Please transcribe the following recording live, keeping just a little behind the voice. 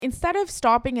instead of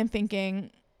stopping and thinking,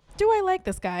 do I like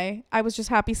this guy? I was just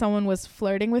happy someone was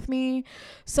flirting with me.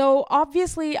 So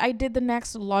obviously I did the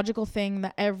next logical thing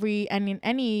that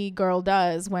any girl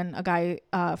does when a guy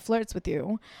flirts with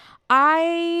you.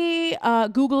 I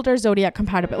Googled our zodiac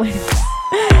compatibility.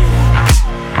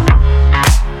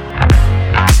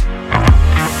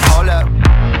 Hold up.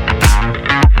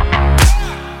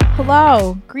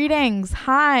 Hello, greetings,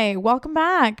 hi, welcome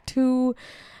back to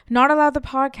Not Allowed the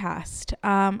podcast.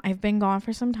 I've been gone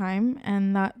for some time,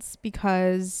 and that's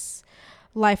because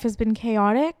life has been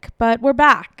chaotic, but we're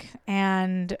back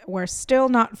and we're still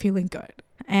not feeling good.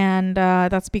 And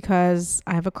that's because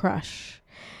I have a crush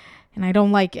and I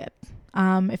don't like it.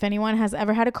 If anyone has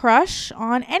ever had a crush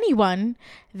on anyone,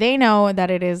 they know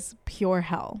that it is pure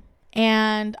hell.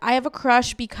 And I have a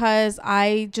crush because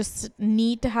I just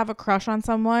need to have a crush on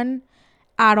someone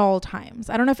at all times.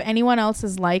 I don't know if anyone else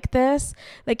is like this.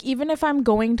 Like, even if I'm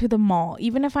going to the mall,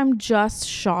 even if I'm just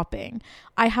shopping,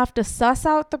 I have to suss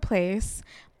out the place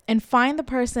and find the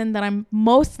person that I'm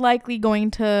most likely going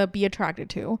to be attracted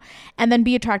to, and then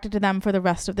be attracted to them for the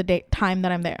rest of the time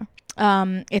that I'm there.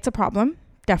 It's a problem.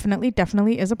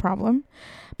 Definitely is a problem,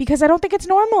 because I don't think it's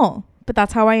normal. But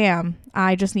that's how I am.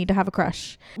 I just need to have a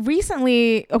crush.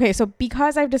 Recently, so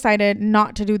because I've decided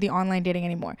not to do the online dating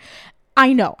anymore,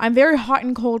 I know I'm very hot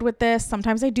and cold with this.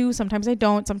 Sometimes I do, sometimes I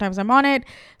don't. Sometimes I'm on it,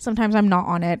 sometimes I'm not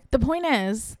on it. The point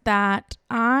is that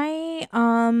I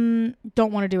don't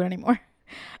want to do it anymore.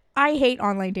 I hate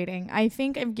online dating. I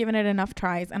think I've given it enough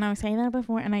tries, and I was saying that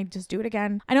before, and I just do it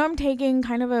again. I know I'm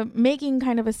making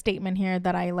kind of a statement here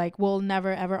that I will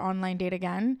never ever online date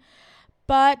again.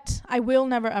 But I will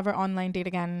never ever online date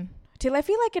again till I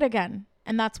feel like it again.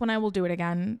 And that's when I will do it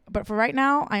again. But for right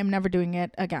now, I am never doing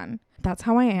it again. That's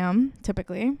how I am,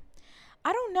 typically.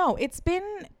 I don't know. It's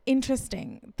been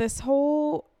interesting.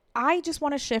 I just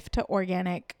want to shift to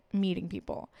organic meeting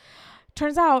people.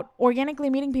 Turns out, organically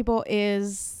meeting people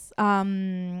is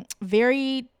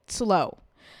very slow.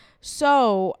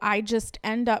 So I just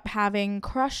end up having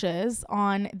crushes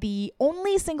on the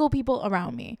only single people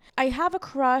around me. I have a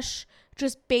crush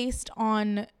just based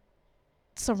on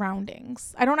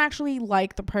surroundings. I don't actually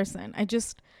like the person. I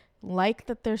just like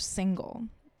that they're single.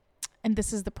 And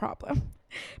this is the problem.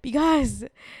 Because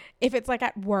if it's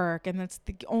at work and it's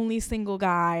the only single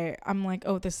guy, I'm like,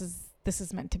 oh, this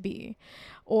is meant to be.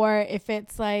 Or if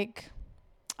it's I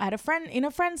had a friend in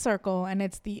a friend circle and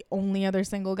it's the only other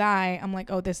single guy, I'm like,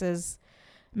 oh, this is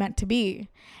meant to be.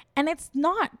 And it's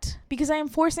not, because I am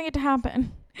forcing it to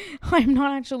happen. I'm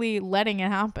not actually letting it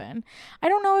happen. I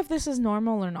don't know if this is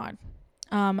normal or not.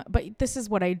 But this is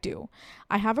what I do.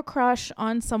 I have a crush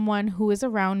on someone who is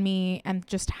around me and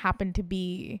just happen to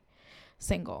be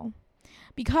single.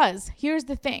 Because here's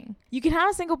the thing, you can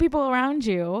have single people around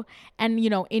you and,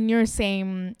 in your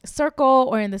same circle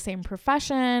or in the same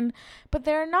profession, but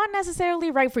they're not necessarily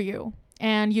right for you.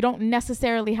 And you don't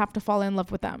necessarily have to fall in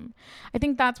love with them. I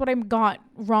think that's what I got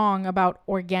wrong about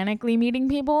organically meeting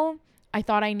people. I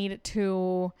thought I needed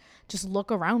to just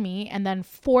look around me and then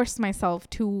force myself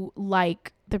to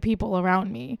like the people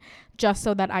around me just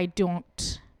so that I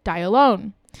don't die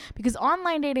alone. Because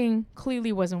online dating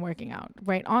clearly wasn't working out,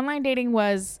 right? Online dating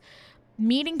was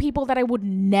meeting people that I would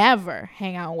never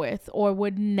hang out with or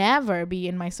would never be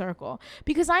in my circle,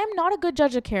 because I am not a good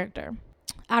judge of character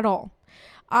at all.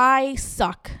 I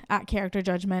suck at character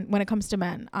judgment when it comes to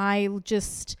men. I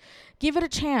just give it a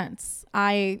chance.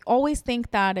 I always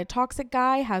think that a toxic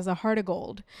guy has a heart of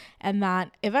gold, and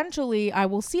that eventually I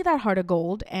will see that heart of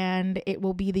gold and it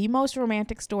will be the most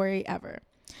romantic story ever.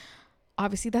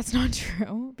 Obviously, that's not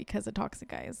true, because a toxic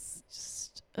guy is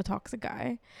just a toxic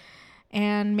guy,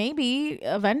 and maybe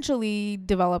eventually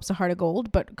develops a heart of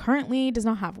gold, but currently does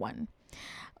not have one.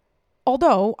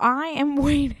 Although I am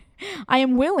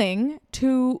willing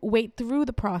to wait through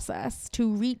the process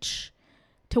to reach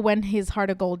to when his heart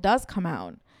of gold does come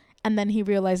out, and then he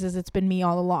realizes it's been me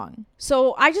all along.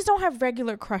 So I just don't have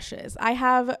regular crushes. I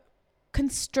have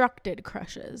constructed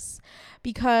crushes,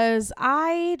 because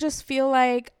I just feel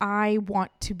like I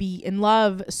want to be in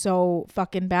love so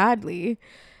fucking badly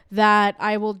that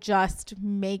I will just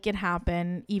make it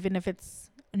happen, even if it's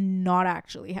not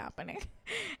actually happening.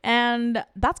 And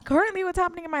that's currently what's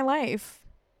happening in my life.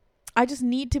 I just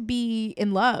need to be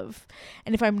in love.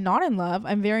 And if I'm not in love,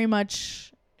 I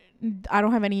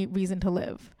don't have any reason to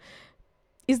live.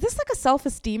 Is this a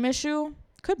self-esteem issue?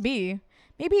 Could be.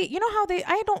 Maybe, how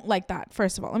I don't like that.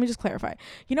 First of all, let me just clarify.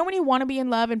 When you want to be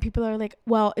in love and people are like,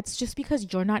 well, it's just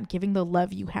because you're not giving the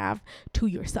love you have to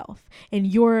yourself. And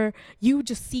you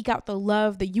just seek out the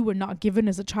love that you were not given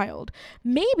as a child.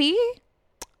 Maybe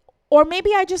Or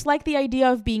maybe I just like the idea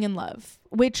of being in love,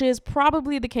 which is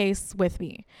probably the case with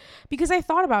me. Because I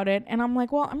thought about it and I'm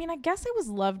like, well, I mean, I guess I was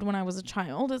loved when I was a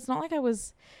child. It's not like I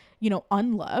was,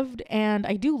 unloved. And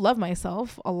I do love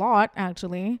myself a lot,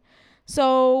 actually.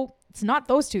 So it's not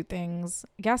those two things.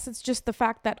 I guess it's just the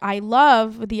fact that I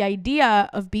love the idea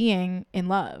of being in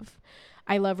love.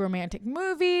 I love romantic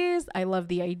movies. I love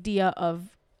the idea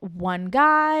of one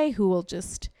guy who will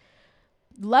just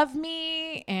love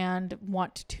me and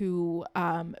want to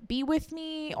be with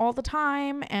me all the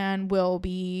time and will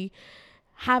be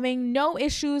having no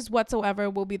issues whatsoever,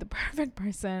 will be the perfect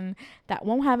person that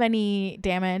won't have any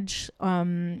damage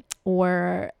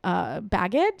or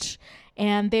baggage,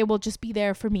 and they will just be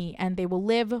there for me and they will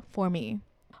live for me.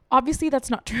 Obviously, that's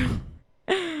not true.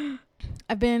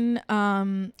 I've been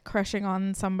crushing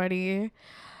on somebody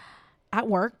at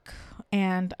work,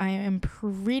 and I am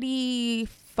pretty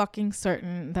fucking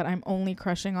certain that I'm only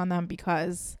crushing on them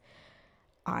because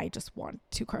I just want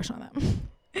to crush on them.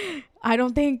 I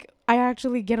don't think I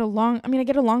actually get along. I mean, I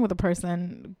get along with a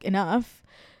person enough,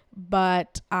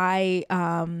 but our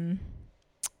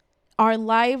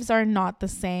lives are not the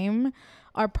same.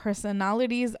 Our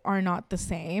personalities are not the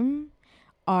same.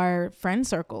 Our friend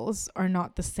circles are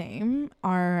not the same.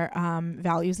 Our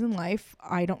values in life,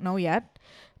 I don't know yet,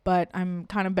 but I'm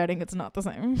kind of betting it's not the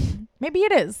same. Maybe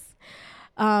it is.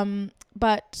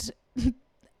 But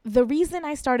the reason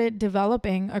I started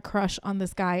developing a crush on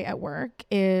this guy at work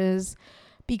is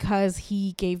because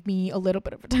he gave me a little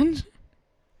bit of attention.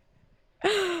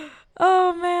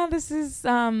 Oh man, this is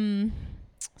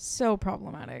so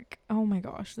problematic. Oh my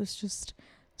gosh, there's just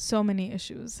so many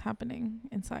issues happening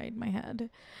inside my head.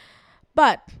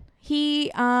 But he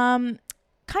kind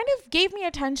of gave me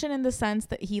attention in the sense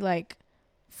that he like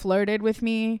flirted with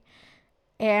me,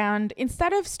 and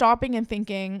instead of stopping and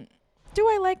thinking, do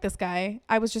I like this guy?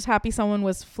 I was just happy someone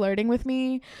was flirting with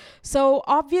me. So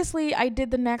obviously I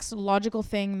did the next logical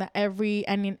thing that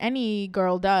any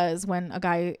girl does when a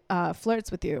guy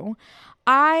flirts with you.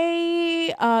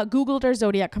 I Googled our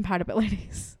zodiac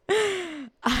compatibilities.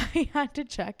 I had to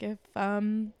check if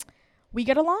we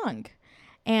get along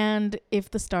and if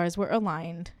the stars were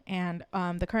aligned, and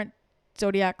the current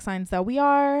zodiac signs that we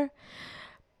are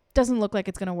doesn't look like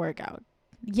it's going to work out.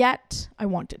 Yet I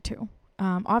want it to.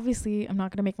 Obviously, I'm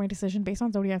not going to make my decision based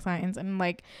on zodiac signs. And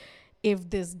like, if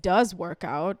this does work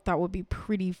out, that would be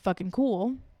pretty fucking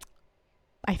cool.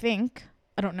 I think.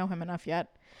 I don't know him enough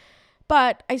yet.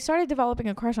 But I started developing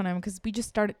a crush on him because we just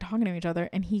started talking to each other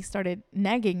and he started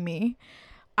negging me.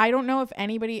 I don't know if I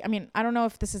don't know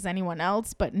if this is anyone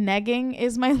else, but negging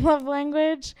is my love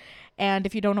language. And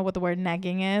if you don't know what the word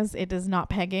negging is, it is not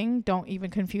pegging. Don't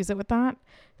even confuse it with that.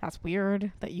 That's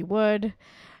weird that you would.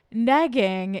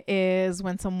 Negging is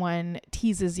when someone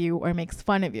teases you or makes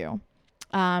fun of you.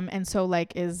 And so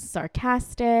like is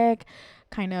sarcastic,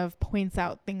 kind of points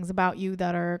out things about you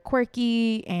that are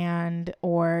quirky and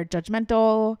or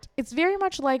judgmental. It's very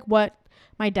much like what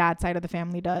my dad's side of the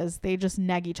family does. They just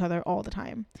neg each other all the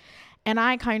time. And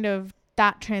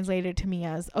that translated to me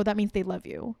as, oh, that means they love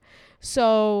you.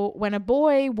 So when a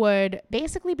boy would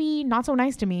basically be not so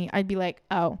nice to me, I'd be like,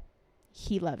 oh,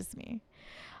 he loves me.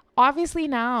 Obviously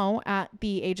now at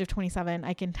the age of 27,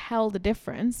 I can tell the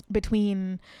difference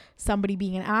between somebody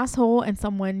being an asshole and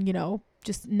someone,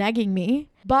 just negging me.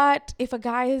 But if a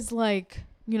guy is like,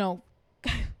 not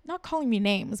calling me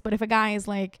names, but if a guy is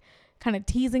like kind of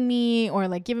teasing me or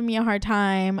like giving me a hard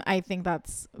time, I think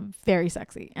that's very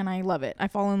sexy and I love it. I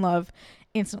fall in love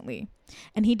instantly.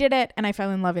 And he did it and I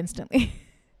fell in love instantly.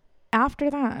 After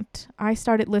that, I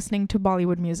started listening to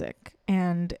Bollywood music.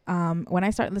 And when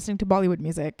I start listening to Bollywood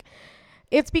music,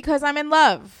 it's because I'm in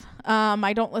love.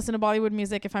 I don't listen to Bollywood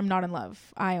music if I'm not in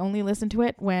love. I only listen to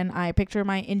it when I picture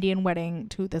my Indian wedding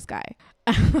to this guy.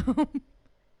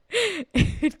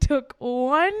 It took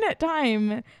one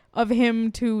time of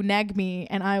him to nag me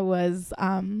and I was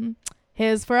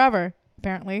his forever,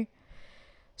 apparently.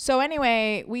 So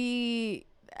anyway,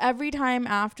 every time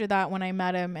after that when I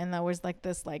met him and there was like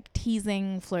this like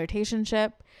teasing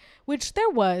flirtationship, which there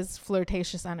was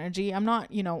flirtatious energy. I'm not,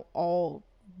 all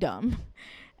dumb.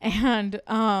 And,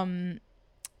 I'm,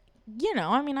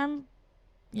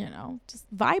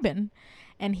 just vibing.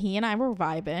 And he and I were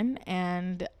vibing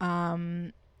and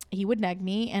he would neg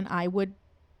me and I would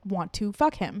want to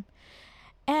fuck him.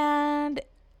 And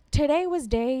today was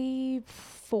day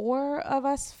 4 of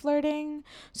us flirting.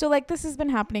 So like this has been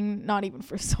happening not even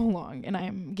for so long and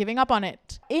I'm giving up on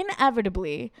it.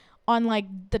 Inevitably, on like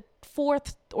the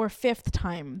 4th or 5th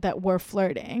time that we're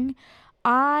flirting,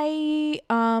 I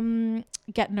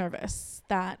get nervous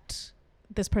that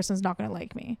this person's not going to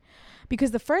like me.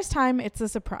 Because the first time it's a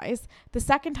surprise. The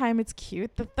second time it's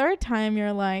cute. The third time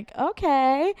you're like,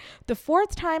 okay. The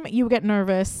fourth time you get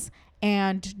nervous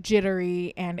and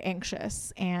jittery and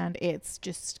anxious, and it's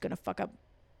just gonna fuck up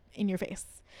in your face.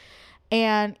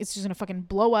 And it's just gonna fucking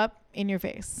blow up in your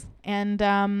face. And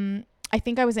I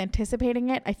think I was anticipating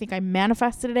it. I think I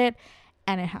manifested it,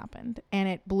 and it happened. And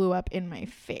it blew up in my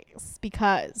face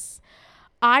because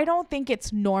I don't think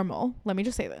it's normal. Let me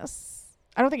just say this.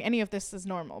 I don't think any of this is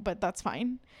normal, but that's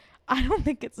fine. I don't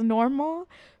think it's normal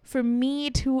for me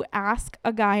to ask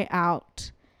a guy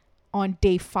out on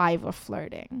day 5 of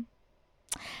flirting.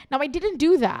 Now, I didn't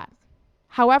do that.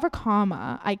 However,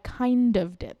 I kind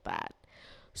of did that.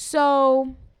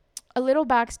 So a little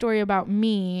backstory about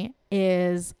me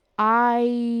is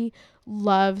I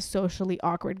love socially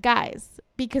awkward guys.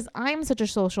 Because I'm such a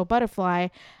social butterfly,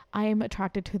 I am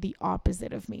attracted to the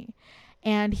opposite of me.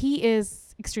 And he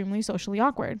is extremely socially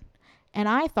awkward. And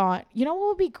I thought, you know what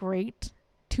would be great?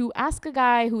 To ask a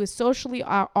guy who is socially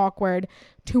awkward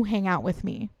to hang out with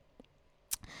me.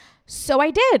 So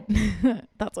I did.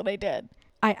 That's what I did.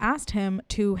 I asked him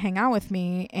to hang out with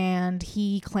me, and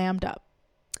he clammed up.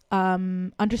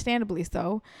 Understandably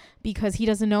so, because he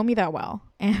doesn't know me that well.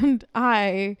 And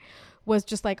I was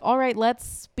just like, all right, let's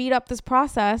speed up this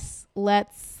process.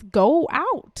 Let's go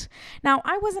out. Now,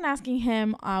 I wasn't asking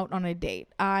him out on a date.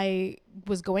 I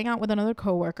was going out with another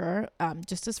coworker,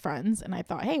 just as friends. And I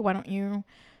thought, hey, why don't you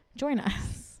join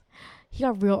us? He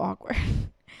got real awkward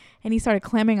and he started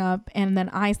clamming up. And then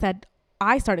I said,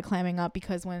 I started clamming up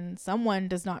because when someone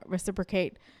does not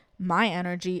reciprocate my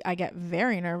energy, I get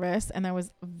very nervous. And there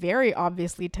was very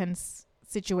obviously tense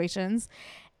situations.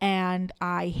 And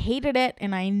I hated it,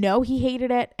 and I know he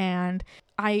hated it, and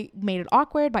I made it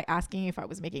awkward by asking if I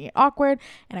was making it awkward,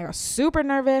 and I got super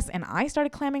nervous, and I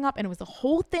started clamming up, and it was the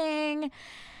whole thing,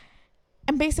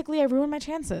 and basically I ruined my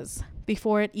chances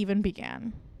before it even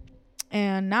began.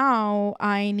 And now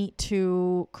I need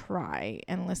to cry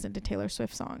and listen to Taylor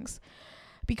Swift songs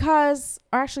because,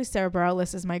 or actually Sarah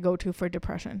Bareilles is my go-to for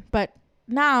depression, but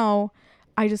now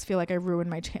I just feel like I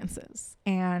ruined my chances,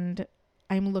 and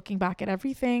I'm looking back at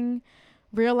everything,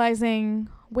 realizing,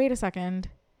 wait a second,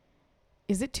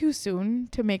 is it too soon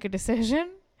to make a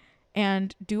decision?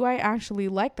 And do I actually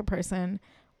like the person,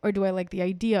 or do I like the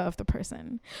idea of the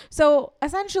person? So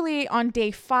essentially on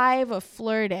day 5 of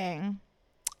flirting,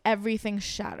 everything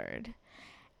shattered.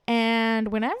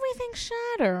 And when everything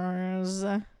shatters,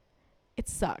 it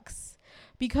sucks.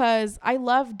 Because I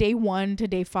love day 1 to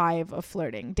day 5 of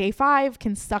flirting. Day 5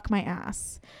 can suck my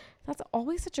ass. That's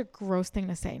always such a gross thing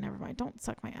to say. Never mind. Don't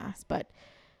suck my ass. But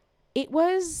I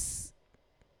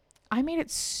made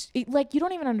it like, you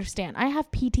don't even understand. I have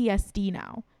PTSD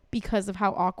now because of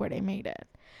how awkward I made it.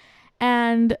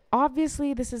 And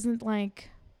obviously this isn't like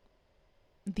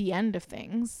the end of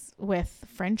things with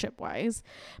friendship wise,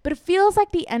 but it feels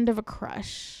like the end of a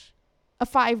crush, a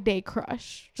 5-day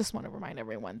crush. Just want to remind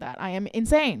everyone that I am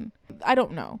insane. I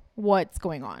don't know what's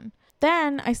going on.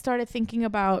 Then I started thinking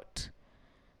about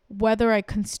whether I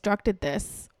constructed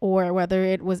this or whether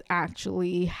it was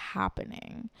actually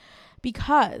happening,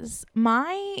 because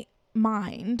my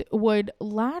mind would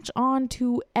latch on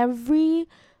to every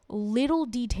little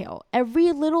detail,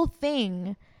 every little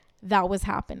thing that was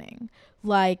happening.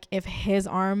 Like if his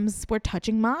arms were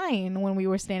touching mine when we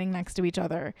were standing next to each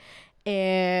other,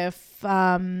 if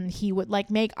he would like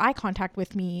make eye contact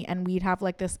with me and we'd have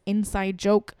like this inside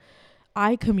joke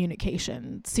eye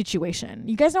communication situation.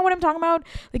 You guys know what I'm talking about?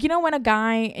 Like, you know, when a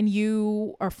guy and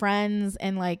you are friends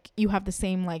and like you have the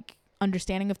same like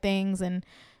understanding of things, and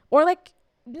or like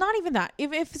not even that,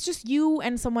 if it's just you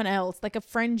and someone else, like a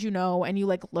friend, you know, and you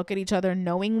like look at each other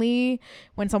knowingly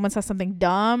when someone says something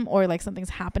dumb or like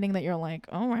something's happening that you're like,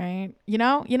 all right, you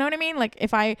know what I mean? Like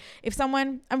if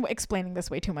someone, I'm explaining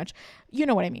this way too much, you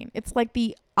know what I mean? It's like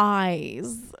the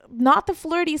eyes, not the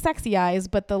flirty sexy eyes,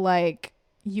 but the like,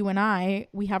 you and I,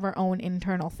 we have our own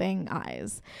internal thing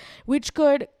eyes, which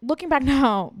could, looking back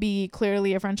now, be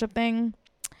clearly a friendship thing.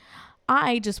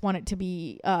 I just want it to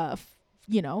be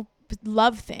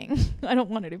love thing. I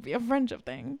don't want it to be a friendship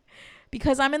thing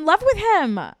because I'm in love with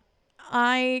him.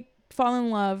 I fall in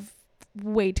love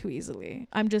way too easily.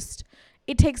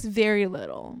 It takes very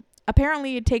little.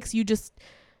 Apparently it takes you just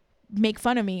make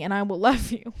fun of me and I will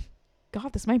love you.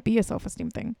 God, this might be a self-esteem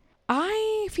thing.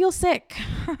 I feel sick.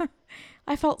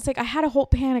 I felt sick. I had a whole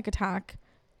panic attack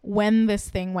when this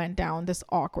thing went down, this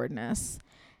awkwardness.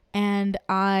 And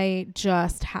I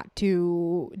just had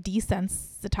to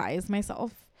desensitize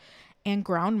myself and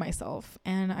ground myself.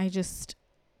 And I just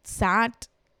sat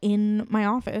in my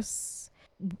office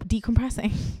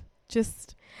decompressing,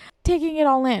 just taking it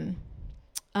all in.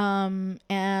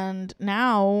 And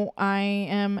now I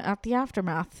am at the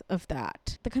aftermath of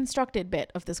that. The constructed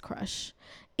bit of this crush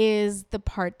is the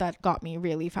part that got me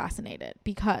really fascinated,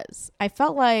 because I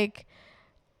felt like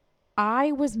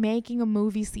I was making a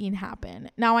movie scene happen.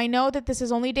 Now, I know that this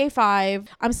is only day 5.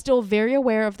 I'm still very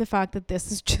aware of the fact that this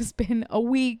has just been a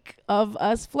week of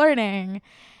us flirting.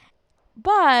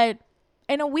 But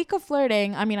in a week of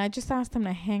flirting, I mean, I just asked him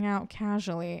to hang out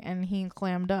casually and he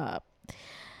clammed up.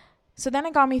 So then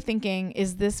it got me thinking,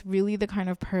 is this really the kind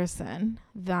of person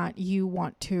that you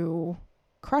want to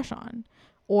crush on?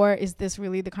 Or is this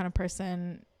really the kind of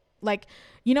person, like,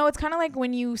 you know, it's kind of like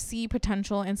when you see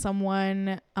potential in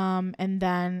someone, and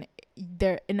then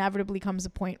there inevitably comes a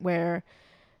point where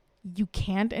you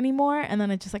can't anymore, and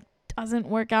then it just like doesn't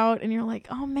work out, and you're like,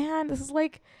 oh man, this is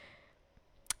like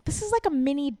a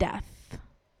mini death.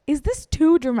 Is this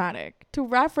too dramatic to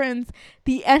reference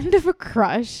the end of a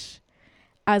crush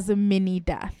as a mini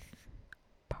death?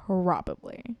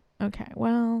 Probably. Okay,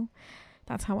 well,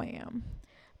 that's how I am.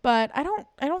 But I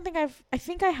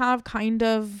think I have kind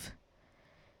of,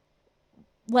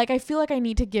 like, I feel like I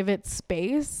need to give it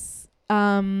space,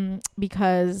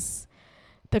 because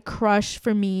the crush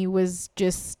for me was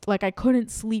just like, I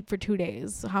couldn't sleep for 2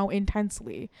 days, how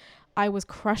intensely I was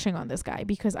crushing on this guy,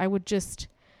 because he would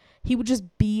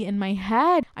just be in my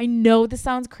head. I know this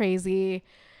sounds crazy.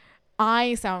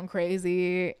 I sound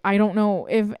crazy. I don't know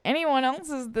if anyone else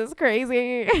is this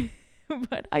crazy,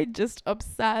 but I just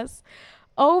obsess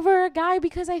over a guy,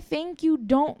 because I think you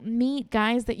don't meet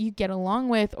guys that you get along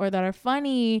with or that are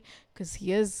funny, because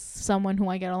he is someone who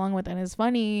I get along with and is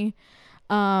funny,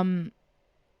 that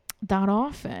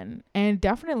often, and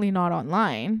definitely not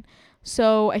online.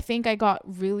 So I think I got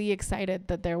really excited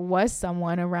that there was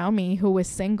someone around me who was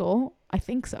single. I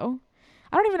think so.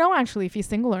 I don't even know actually if he's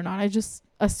single or not. I just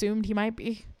assumed he might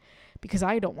be, because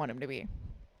I don't want him to be.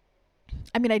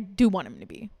 I mean, I do want him to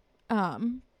be.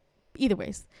 Either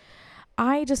ways,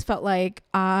 I just felt like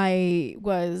I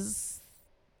was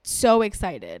so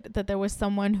excited that there was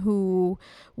someone who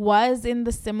was in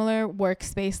the similar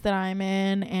workspace that I'm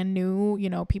in and knew, you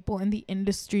know, people in the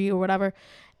industry or whatever,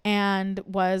 and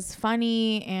was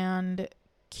funny and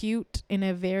cute in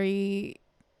a very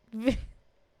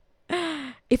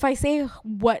if I say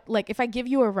what, like, if I give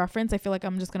you a reference, I feel like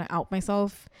I'm just gonna out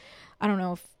myself. I don't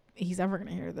know if he's ever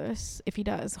gonna hear this. If he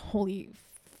does,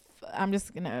 I'm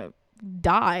just gonna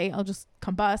die. I'll just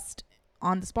combust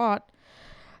on the spot.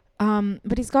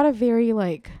 But he's got a very,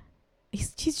 like,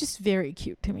 he's just very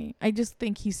cute to me. I just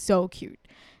think he's so cute,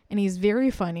 and he's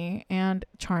very funny and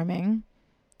charming,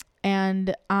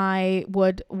 and I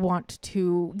would want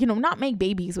to, you know, not make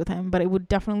babies with him, but I would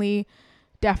definitely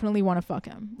want to fuck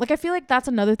him. Like, I feel like that's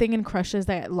another thing in crushes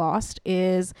that I lost,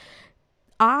 is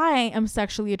I am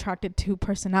sexually attracted to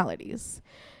personalities,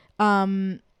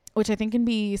 which I think can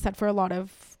be said for a lot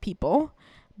of people.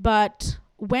 But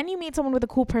when you meet someone with a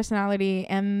cool personality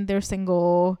and they're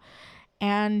single,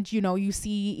 and, you know, you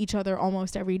see each other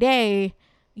almost every day,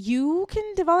 you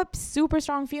can develop super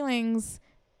strong feelings.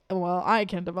 Well, I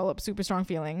can develop super strong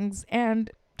feelings, and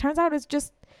turns out it's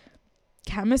just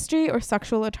chemistry or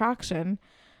sexual attraction.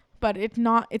 But it's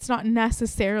not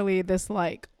necessarily this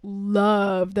like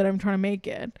love that I'm trying to make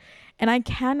it. And I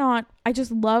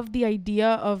just love the idea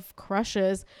of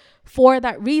crushes for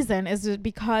that reason, is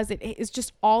because it is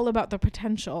just all about the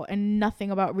potential and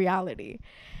nothing about reality.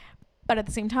 But at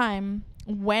the same time,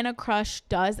 when a crush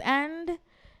does end,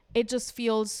 it just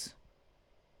feels,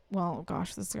 well,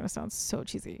 gosh, this is going to sound so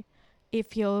cheesy.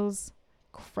 It feels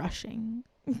crushing.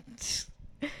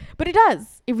 But it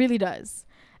does. It really does.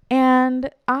 And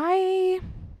I'm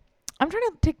trying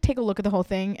to take a look at the whole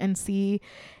thing and see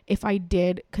if I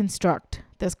did construct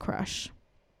this crush.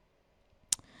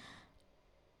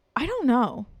 I don't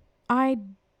know.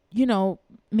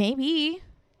 Maybe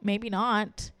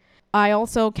not. I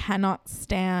also cannot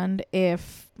stand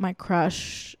if my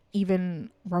crush even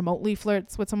remotely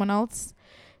flirts with someone else.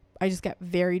 I just get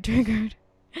very triggered.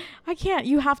 I can't.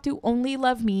 You have to only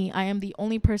love me. I am the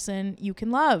only person you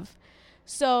can love.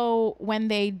 So when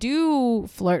they do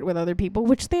flirt with other people,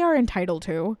 which they are entitled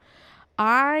to,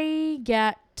 I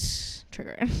get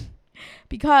triggered.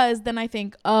 Because then I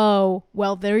think, oh,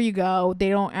 well, there you go. They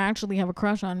don't actually have a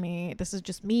crush on me. This is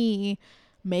just me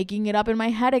making it up in my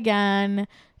head again.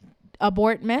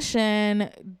 Abort mission,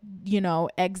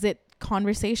 exit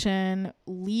conversation,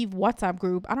 leave WhatsApp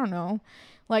group. I don't know.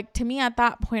 Like, to me at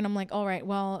that point, I'm like, all right,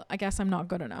 well, I guess I'm not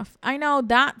good enough. I know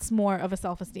that's more of a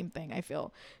self-esteem thing, I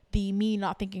feel. The me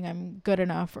not thinking I'm good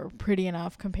enough or pretty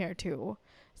enough compared to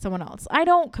someone else. I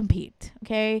don't compete,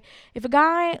 okay? If a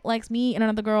guy likes me and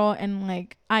another girl and,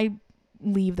 like, I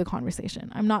leave the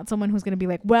conversation. I'm not someone who's going to be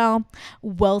like, well,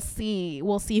 we'll see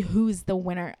who's the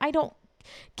winner. I don't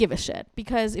give a shit,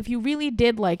 because if you really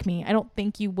did like me, I don't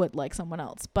think you would like someone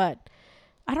else. But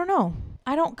I don't know.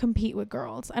 I don't compete with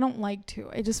girls. I don't like to.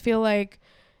 I just feel like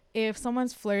if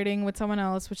someone's flirting with someone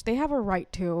else, which they have a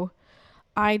right to,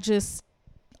 I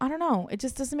don't know. It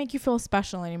just doesn't make you feel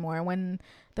special anymore when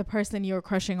the person you're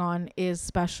crushing on is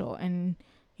special, and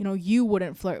you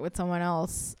wouldn't flirt with someone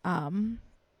else.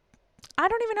 I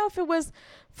don't even know if it was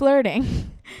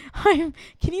flirting.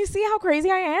 Can you see how crazy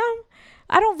I am?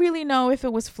 I don't really know if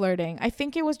it was flirting. I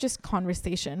think it was just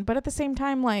conversation. But at the same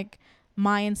time, like,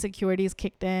 my insecurities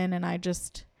kicked in and I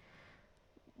just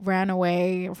ran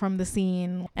away from the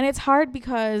scene. And it's hard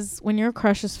because when your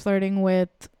crush is flirting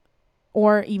with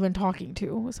or even talking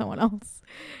to someone else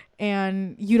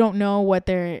and you don't know what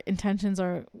their intentions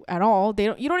are at all,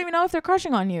 you don't even know if they're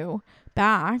crushing on you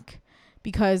back,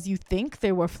 because you think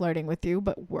they were flirting with you,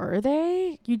 but were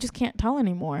they? You just can't tell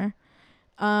anymore.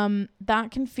 That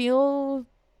can feel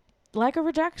like a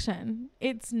rejection.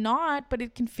 It's not, but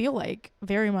it can feel like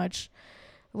very much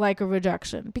like a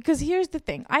rejection. Because here's the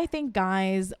thing. I think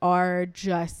guys are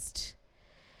just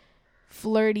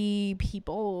flirty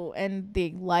people and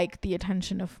they like the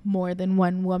attention of more than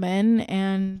one woman.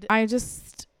 And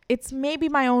it's maybe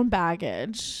my own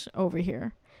baggage over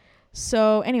here.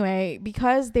 So anyway,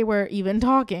 because they were even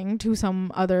talking to some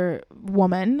other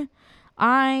woman,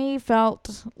 I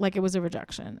felt like it was a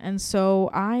rejection. And so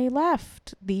I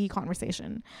left the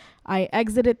conversation. I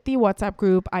exited the WhatsApp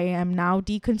group. I am now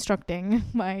deconstructing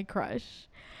my crush.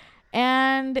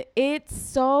 And it's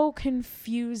so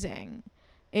confusing.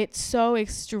 It's so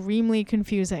extremely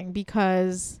confusing,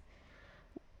 because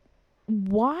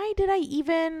why did I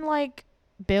even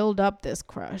build up this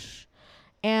crush?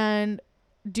 And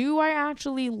do I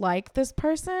actually like this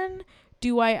person?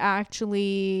 Do I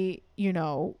actually,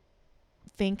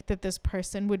 think that this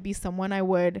person would be someone I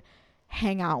would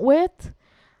hang out with?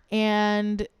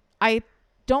 And I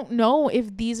don't know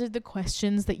if these are the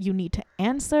questions that you need to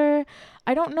answer.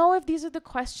 I don't know if these are the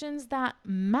questions that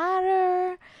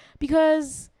matter,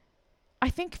 because I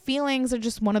think feelings are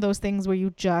just one of those things where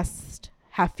you just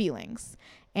have feelings.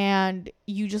 And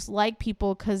you just like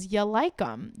people because you like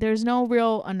them. There's no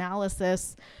real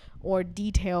analysis or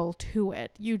detail to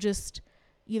it. You just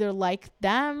either like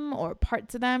them or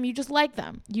parts of them. You just like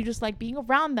them. You just like being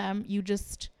around them. You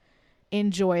just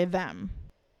enjoy them.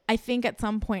 I think at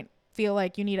some point feel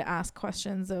like you need to ask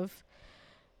questions of,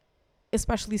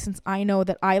 especially since I know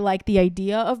that I like the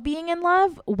idea of being in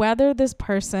love, whether this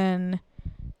person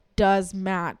does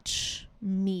match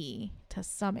me to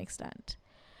some extent.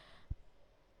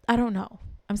 I don't know.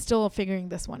 I'm still figuring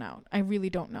this one out. I really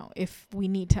don't know if we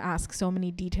need to ask so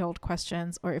many detailed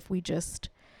questions or if we just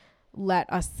let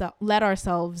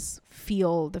ourselves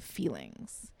feel the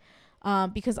feelings.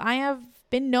 Because I have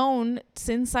been known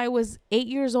since I was 8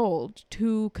 years old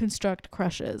to construct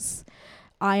crushes.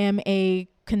 I am a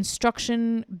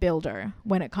construction builder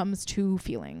when it comes to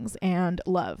feelings and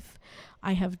love.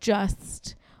 I have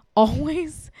just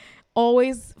always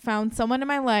found someone in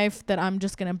my life that I'm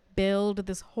just going to build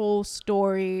this whole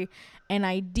story and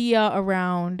idea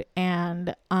around.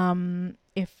 And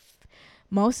if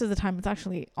most of the time, it's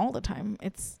actually all the time,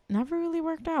 it's never really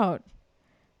worked out.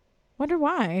 Wonder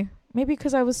why? Maybe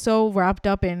because I was so wrapped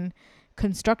up in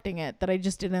constructing it that I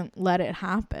just didn't let it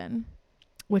happen,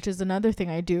 which is another thing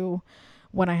I do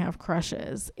when I have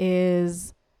crushes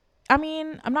is,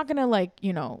 I'm not going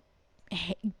to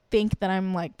think that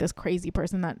I'm like this crazy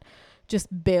person that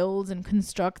just builds and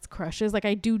constructs crushes.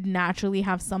 I do naturally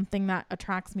have something that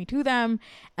attracts me to them,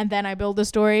 and then I build a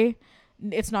story.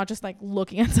 It's not just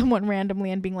looking at someone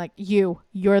randomly and being like,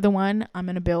 you're the one I'm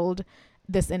going to build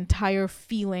this entire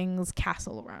feelings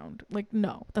castle around.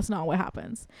 No, that's not what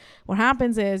happens. What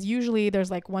happens is usually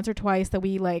there's once or twice that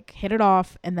we hit it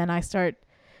off, and then I start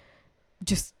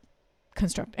just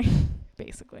constructing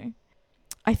basically.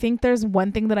 I think there's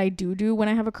one thing that I do when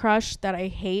I have a crush that I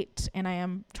hate and I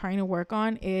am trying to work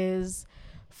on is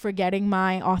forgetting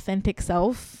my authentic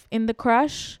self in the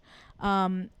crush,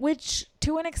 which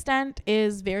to an extent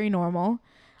is very normal.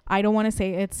 I don't want to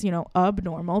say it's,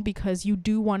 abnormal, because you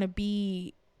do want to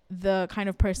be the kind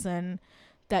of person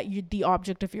that the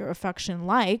object of your affection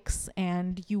likes,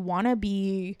 and you want to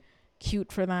be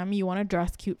cute for them. You want to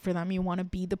dress cute for them. You want to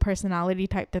be the personality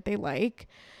type that they like.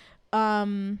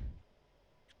 But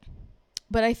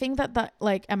I think that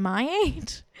at my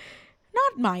age,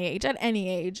 not my age, at any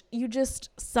age, you just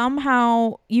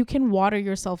somehow you can water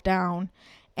yourself down.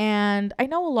 And I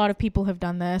know a lot of people have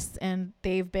done this and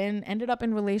they've ended up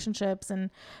in relationships and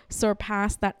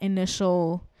surpassed that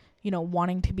initial,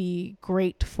 wanting to be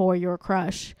great for your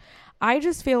crush. I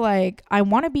just feel like I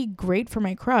want to be great for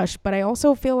my crush, but I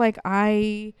also feel like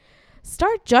I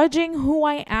start judging who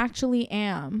I actually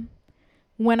am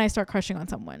when I start crushing on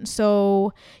someone.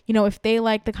 So, if they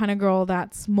like the kind of girl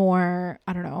that's more,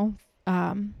 I don't know,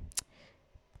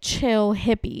 chill,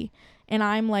 hippie, and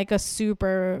I'm like a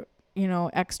super,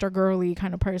 extra girly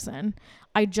kind of person,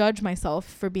 I judge myself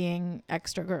for being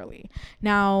extra girly.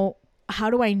 Now, how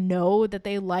do I know that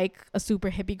they like a super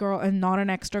hippie girl and not an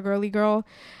extra girly girl?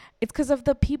 It's because of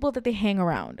the people that they hang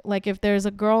around. Like if there's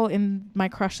a girl in my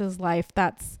crush's life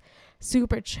that's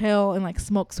super chill and like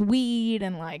smokes weed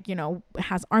and like,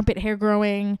 has armpit hair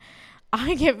growing,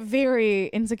 I get very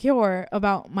insecure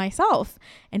about myself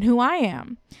and who I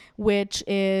am, which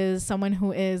is someone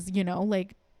who is,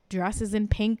 like dresses in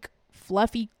pink,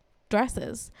 fluffy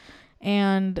dresses.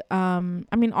 And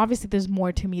obviously there's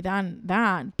more to me than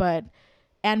that,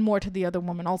 and more to the other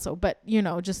woman also. But,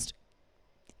 just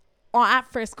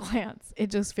at first glance, it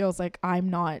just feels like I'm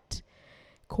not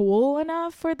cool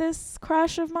enough for this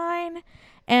crush of mine.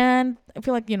 And I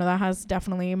feel like, that has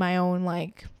definitely my own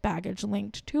like baggage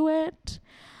linked to it.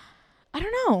 I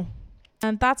don't know.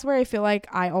 And that's where I feel like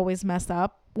I always mess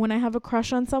up when I have a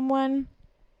crush on someone.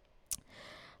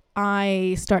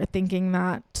 I start thinking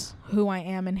that who I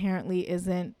am inherently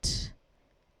isn't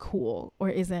cool or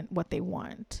isn't what they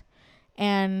want.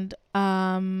 And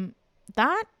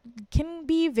that can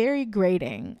be very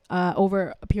grating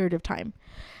over a period of time,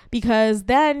 because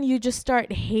then you just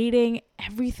start hating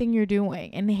everything you're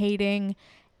doing, and hating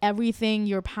everything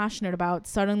you're passionate about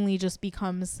suddenly just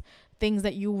becomes things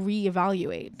that you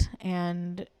reevaluate.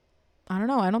 And I don't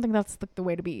know. I don't think that's the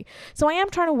way to be. So I am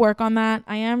trying to work on that.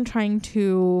 I am trying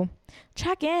to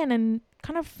check in and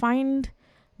kind of find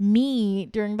me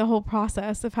during the whole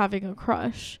process of having a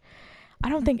crush. I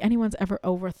don't think anyone's ever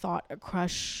overthought a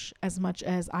crush as much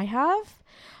as I have,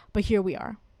 but here we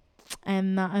are.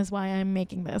 And that is why I'm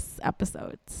making this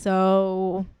episode.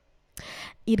 So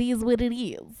it is what it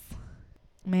is.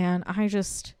 Man,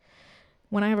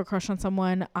 when I have a crush on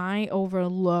someone, I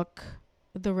overlook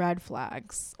the red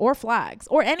flags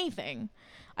or anything.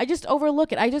 I just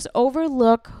overlook it. I just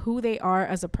overlook who they are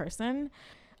as a person.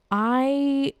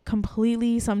 I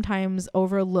completely sometimes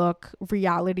overlook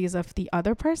realities of the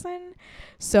other person.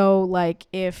 So like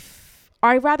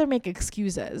I rather make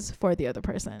excuses for the other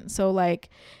person. So like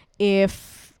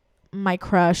if my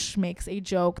crush makes a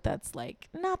joke that's like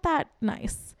not that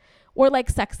nice or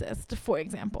like sexist, for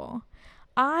example,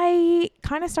 I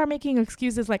kind of start making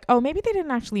excuses like, oh, maybe they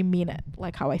didn't actually mean it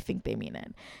like how I think they mean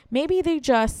it. Maybe they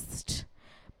just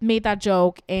made that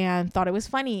joke and thought it was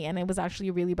funny and it was actually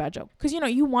a really bad joke. Because,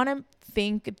 you want to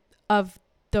think of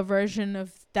the version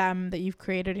of them that you've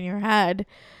created in your head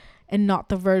and not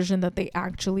the version that they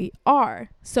actually are.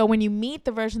 So when you meet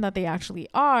the version that they actually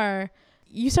are,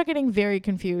 you start getting very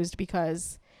confused,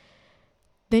 because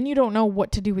then you don't know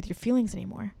what to do with your feelings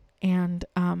anymore. And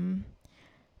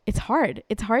it's hard.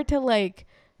 It's hard to like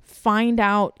find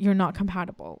out you're not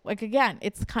compatible. Like, again,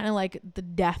 it's kind of like the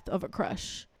death of a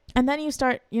crush. And then you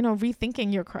start,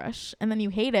 rethinking your crush, and then you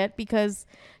hate it because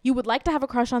you would like to have a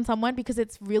crush on someone because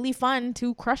it's really fun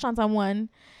to crush on someone.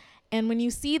 And when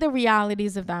you see the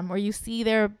realities of them, or you see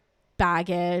their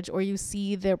baggage, or you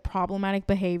see their problematic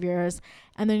behaviors,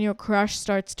 and then your crush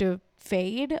starts to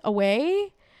fade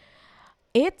away,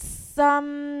 it's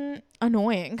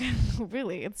annoying.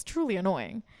 Really, it's truly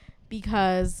annoying,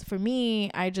 because for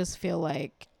me, I just feel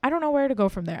like I don't know where to go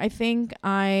from there. I think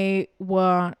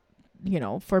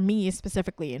for me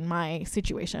specifically in my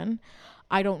situation,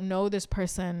 I don't know this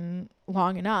person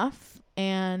long enough,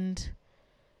 and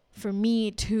for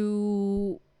me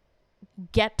to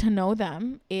get to know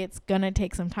them, it's gonna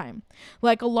take some time.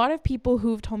 Like a lot of people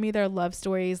who've told me their love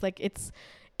stories, like it's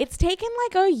taken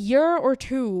like a year or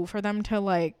two for them to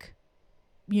like,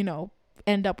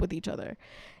 end up with each other.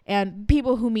 And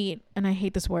people who meet, and I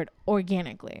hate this word,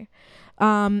 organically.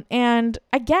 And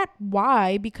I get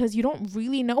why, because you don't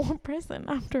really know a person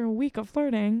after a week of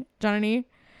flirting, Johnny.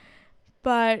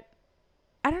 But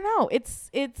I don't know. It's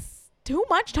too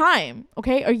much time.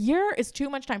 Okay. A year is too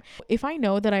much time. If I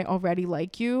know that I already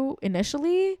like you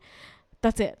initially,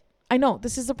 that's it. I know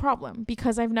this is a problem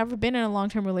because I've never been in a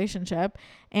long-term relationship,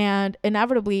 and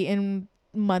inevitably in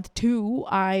month 2,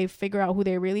 I figure out who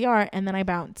they really are, and then I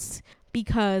bounce,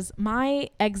 because my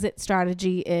exit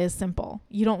strategy is simple.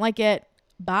 You don't like it,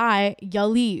 bye, you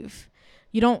leave.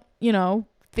 You don't,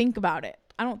 think about it.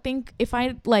 I don't think if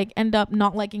I like end up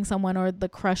not liking someone, or the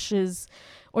crushes,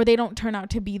 or they don't turn out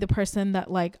to be the person that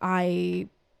like I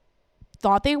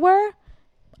thought they were,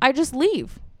 I just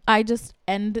leave. I just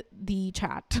end the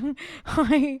chat.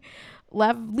 I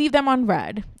leave them on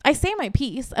read. I say my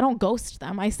piece. I don't ghost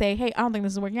them. I say, hey, I don't think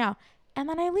this is working out. And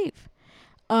then I leave.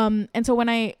 And so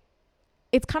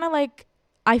it's kind of like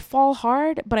I fall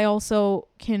hard, but I also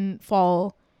can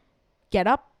get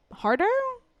up harder.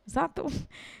 Is that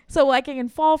so like I can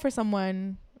fall for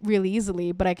someone really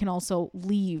easily, but I can also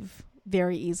leave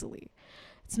very easily.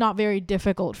 It's not very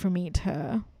difficult for me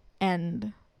to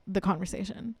end the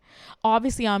conversation.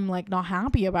 Obviously, I'm like not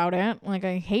happy about it. Like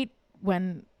I hate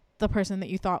when the person that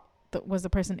you thought that was the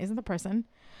person isn't the person.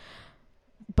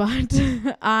 But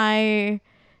I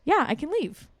can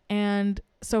leave. And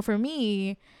so for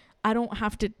me, I don't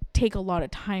have to take a lot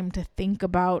of time to think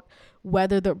about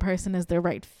whether the person is the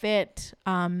right fit.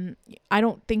 I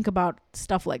don't think about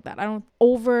stuff like that. I don't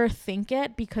overthink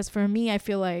it, because for me, I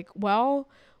feel like, well,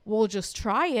 we'll just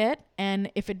try it.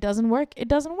 And if it doesn't work, it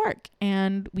doesn't work.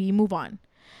 And we move on.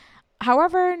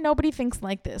 However, nobody thinks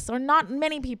like this, or not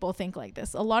many people think like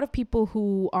this. A lot of people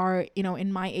who are,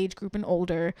 in my age group and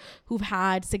older, who've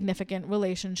had significant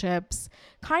relationships,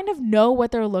 kind of know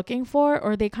what they're looking for,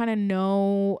 or they kind of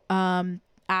know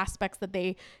aspects that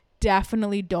they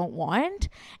definitely don't want.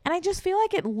 And I just feel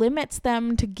like it limits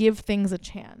them to give things a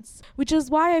chance, which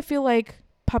is why I feel like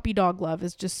puppy dog love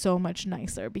is just so much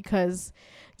nicer, because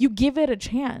you give it a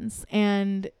chance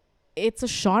and it's a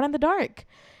shot in the dark.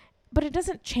 But it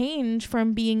doesn't change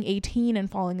from being 18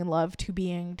 and falling in love to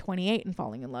being 28 and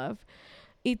falling in love.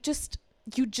 You just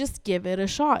give it a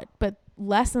shot. But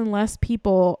less and less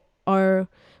people are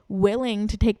willing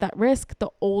to take that risk the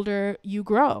older you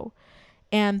grow.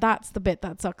 And that's the bit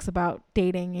that sucks about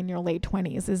dating in your late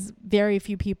 20s, is very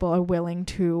few people are willing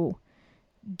to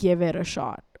give it a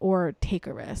shot or take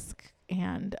a risk.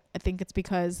 And I think it's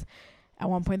because at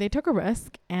one point they took a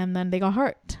risk and then they got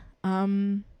hurt.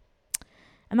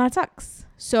 And that sucks.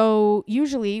 So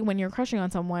usually when you're crushing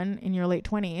on someone in your late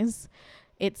 20s,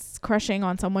 it's crushing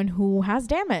on someone who has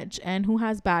damage and who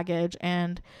has baggage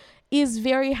and is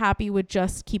very happy with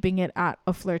just keeping it at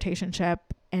a flirtationship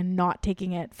and not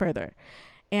taking it further.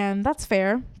 And that's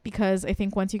fair, because I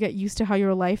think once you get used to how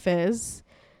your life is,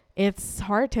 it's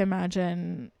hard to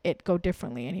imagine it go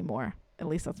differently anymore. At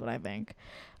least that's what I think.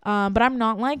 But I'm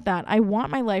not like that. I want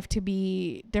my life to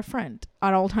be different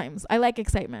at all times. I like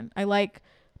excitement. I like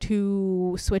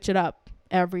to switch it up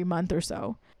every month or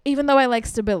so, even though I like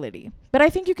stability. But I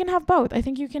think you can have both. I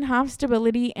think you can have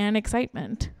stability and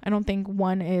excitement. I don't think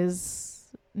one is,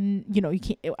 you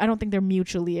can't, I don't think they're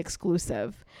mutually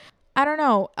exclusive. I don't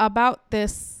know about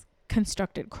this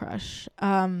constructed crush.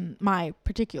 My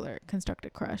particular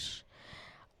constructed crush,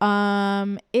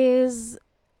 is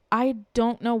I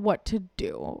don't know what to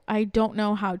do. I don't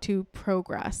know how to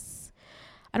progress.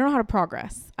 I don't know how to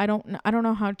progress. I don't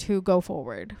know how to go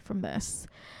forward from this.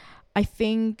 I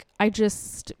think I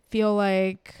just feel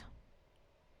like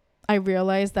I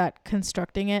realize that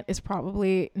constructing it is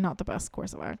probably not the best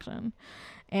course of action.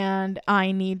 And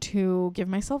I need to give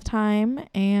myself time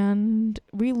and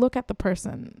relook at the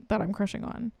person that I'm crushing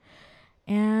on.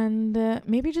 And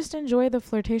maybe just enjoy the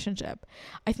flirtationship.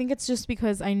 I think it's just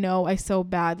because I know I so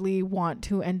badly want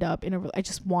to end up I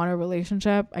just want a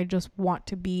relationship. I just want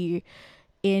to be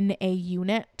in a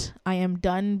unit. I am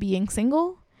done being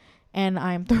single, and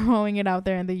I'm throwing it out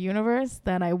there in the universe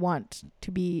that I want to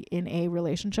be in a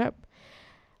relationship,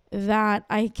 that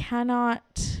I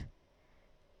cannot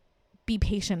be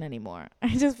patient anymore. I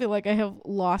just feel like I have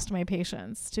lost my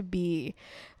patience to be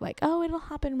like, oh, it'll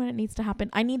happen when it needs to happen.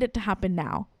 I need it to happen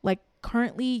now, like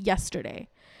currently yesterday.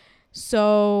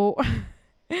 So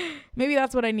maybe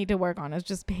that's what I need to work on, is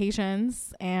just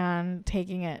patience and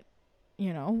taking it,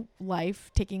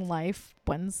 taking life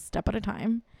one step at a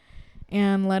time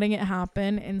and letting it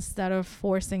happen instead of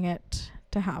forcing it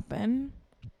to happen.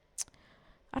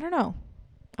 I don't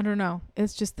know.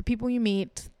 It's just the people you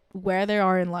meet, where they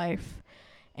are in life.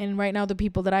 And right now, the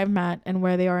people that I've met and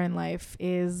where they are in life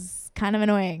is kind of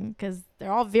annoying, because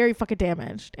they're all very fucking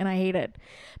damaged, and I hate it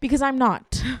because I'm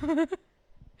not.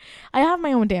 I have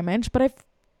my own damage, but I've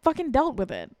fucking dealt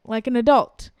with it like an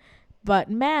adult. But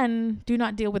men do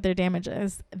not deal with their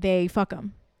damages. They fuck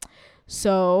them.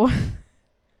 So,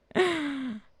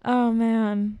 oh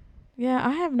man. Yeah,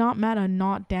 I have not met a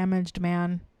not damaged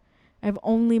man. I've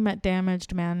only met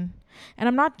damaged men. And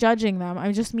I'm not judging them.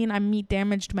 I just mean I meet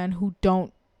damaged men who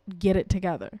don't get it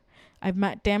together. I've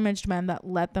met damaged men that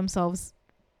let themselves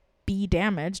be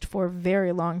damaged for a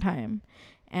very long time.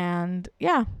 And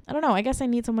yeah, I don't know. I guess I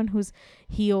need someone who's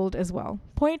healed as well.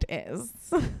 Point is,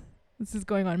 this is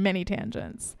going on many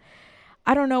tangents.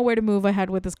 I don't know where to move ahead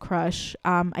with this crush.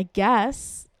 I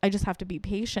guess I just have to be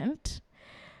patient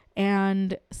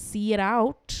and see it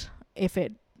out. If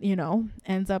it,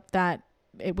 ends up that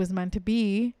it was meant to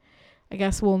be, I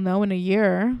guess we'll know in a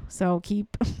year. So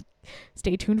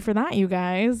stay tuned for that, you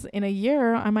guys. In a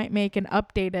year, I might make an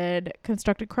updated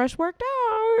Constructed Crush Worked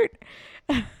Out.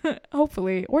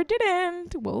 Hopefully, or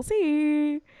didn't. We'll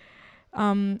see.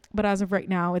 But as of right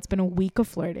now, it's been a week of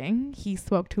flirting. He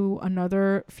spoke to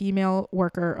another female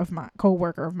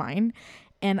co-worker of mine,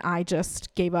 and I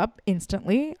just gave up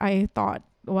instantly. I thought,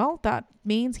 well, that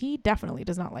means he definitely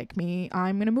does not like me.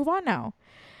 I'm going to move on now.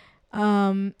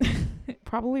 It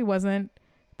probably wasn't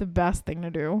the best thing to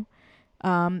do.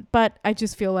 But I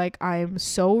just feel like I'm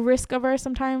so risk averse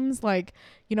sometimes. Like,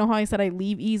 you know how I said I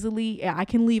leave easily? Yeah, I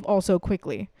can leave also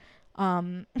quickly.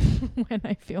 When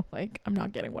I feel like I'm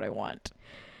not getting what I want.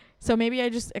 So maybe I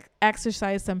just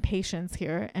exercise some patience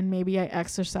here, and maybe I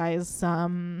exercise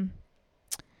some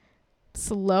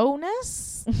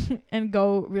slowness and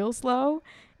go real slow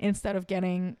instead of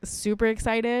getting super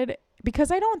excited,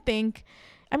 because I think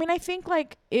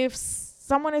like if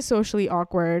someone is socially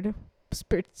awkward,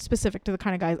 specific to the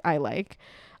kind of guys I like,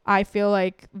 I feel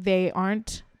like they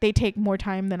take more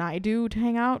time than I do to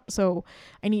hang out. So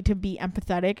I need to be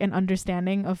empathetic and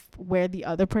understanding of where the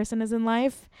other person is in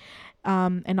life,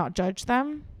 and not judge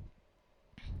them.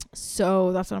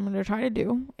 So that's what I'm going to try to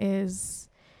do, is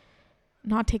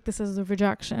not take this as a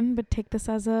rejection, but take this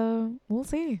as we'll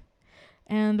see.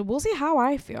 And we'll see how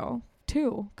I feel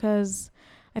too. Because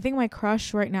I think my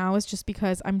crush right now is just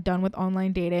because I'm done with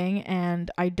online dating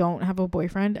and I don't have a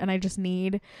boyfriend, and I just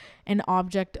need an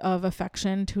object of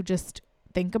affection to just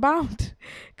think about,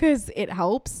 because it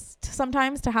helps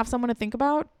sometimes to have someone to think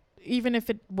about, even if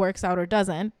it works out or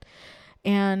doesn't.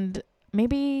 And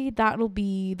maybe that'll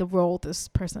be the role this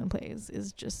person plays,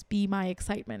 is just be my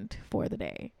excitement for the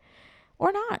day,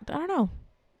 or not. I don't know.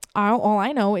 All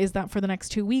I know is that for the next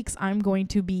 2 weeks, I'm going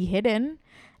to be hidden,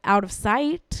 out of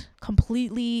sight,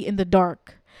 completely in the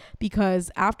dark,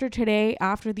 because after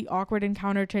the awkward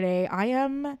encounter today, I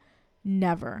am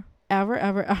never, ever,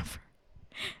 ever,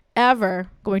 ever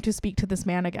going to speak to this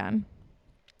man again,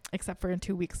 except for in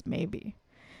 2 weeks, maybe.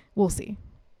 We'll see.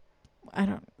 I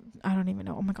don't even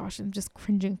know. Oh my gosh, I'm just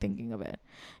cringing thinking of it,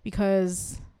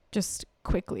 because just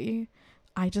quickly,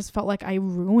 I just felt like I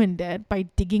ruined it by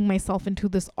digging myself into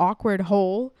this awkward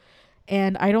hole,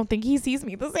 and I don't think he sees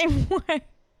me the same way.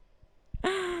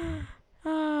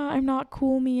 I'm not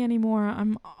cool me anymore.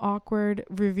 I'm awkward,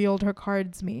 revealed her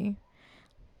cards me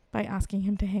by asking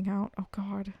him to hang out. Oh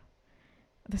God.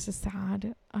 This is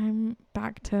sad. I'm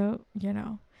back to,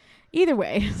 either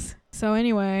way. So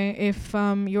anyway, if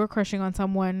you're crushing on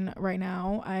someone right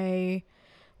now, I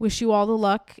wish you all the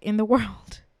luck in the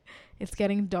world. It's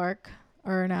getting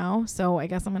darker now, so I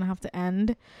guess I'm going to have to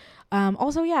end.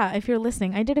 Also, yeah, if you're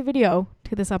listening, I did a video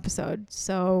to this episode,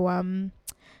 so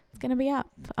it's going to be up.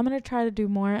 I'm going to try to do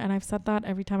more, and I've said that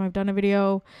every time I've done a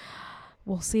video.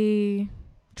 We'll see.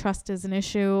 Trust is an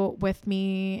issue with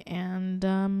me,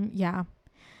 and yeah.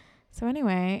 So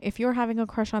anyway, if you're having a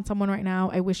crush on someone right now,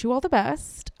 I wish you all the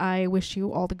best. I wish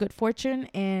you all the good fortune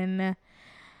in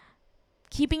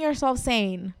keeping yourself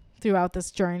sane throughout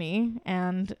this journey.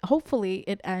 And hopefully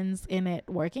it ends in it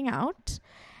working out.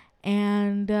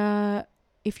 And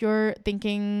if you're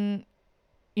thinking,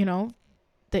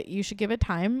 that you should give it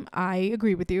time, I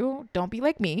agree with you. Don't be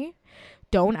like me.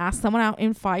 Don't ask someone out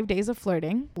in 5 days of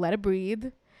flirting. Let it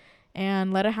breathe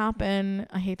and let it happen.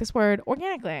 I hate this word,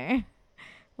 organically.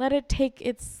 Let it take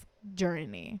its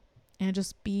journey and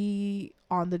just be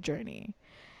on the journey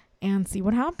and see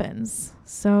what happens.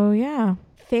 So yeah,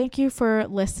 thank you for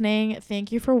listening.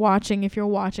 Thank you for watching. If you're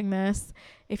watching this,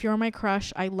 if you're my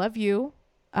crush, I love you.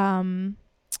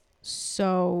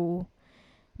 So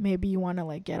maybe you want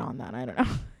to get on that. I don't know.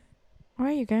 All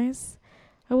right, you guys,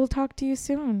 I will talk to you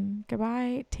soon.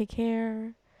 Goodbye. Take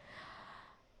care.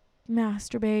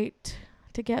 Masturbate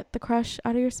to get the crush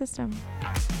out of your system.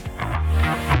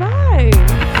 Bye.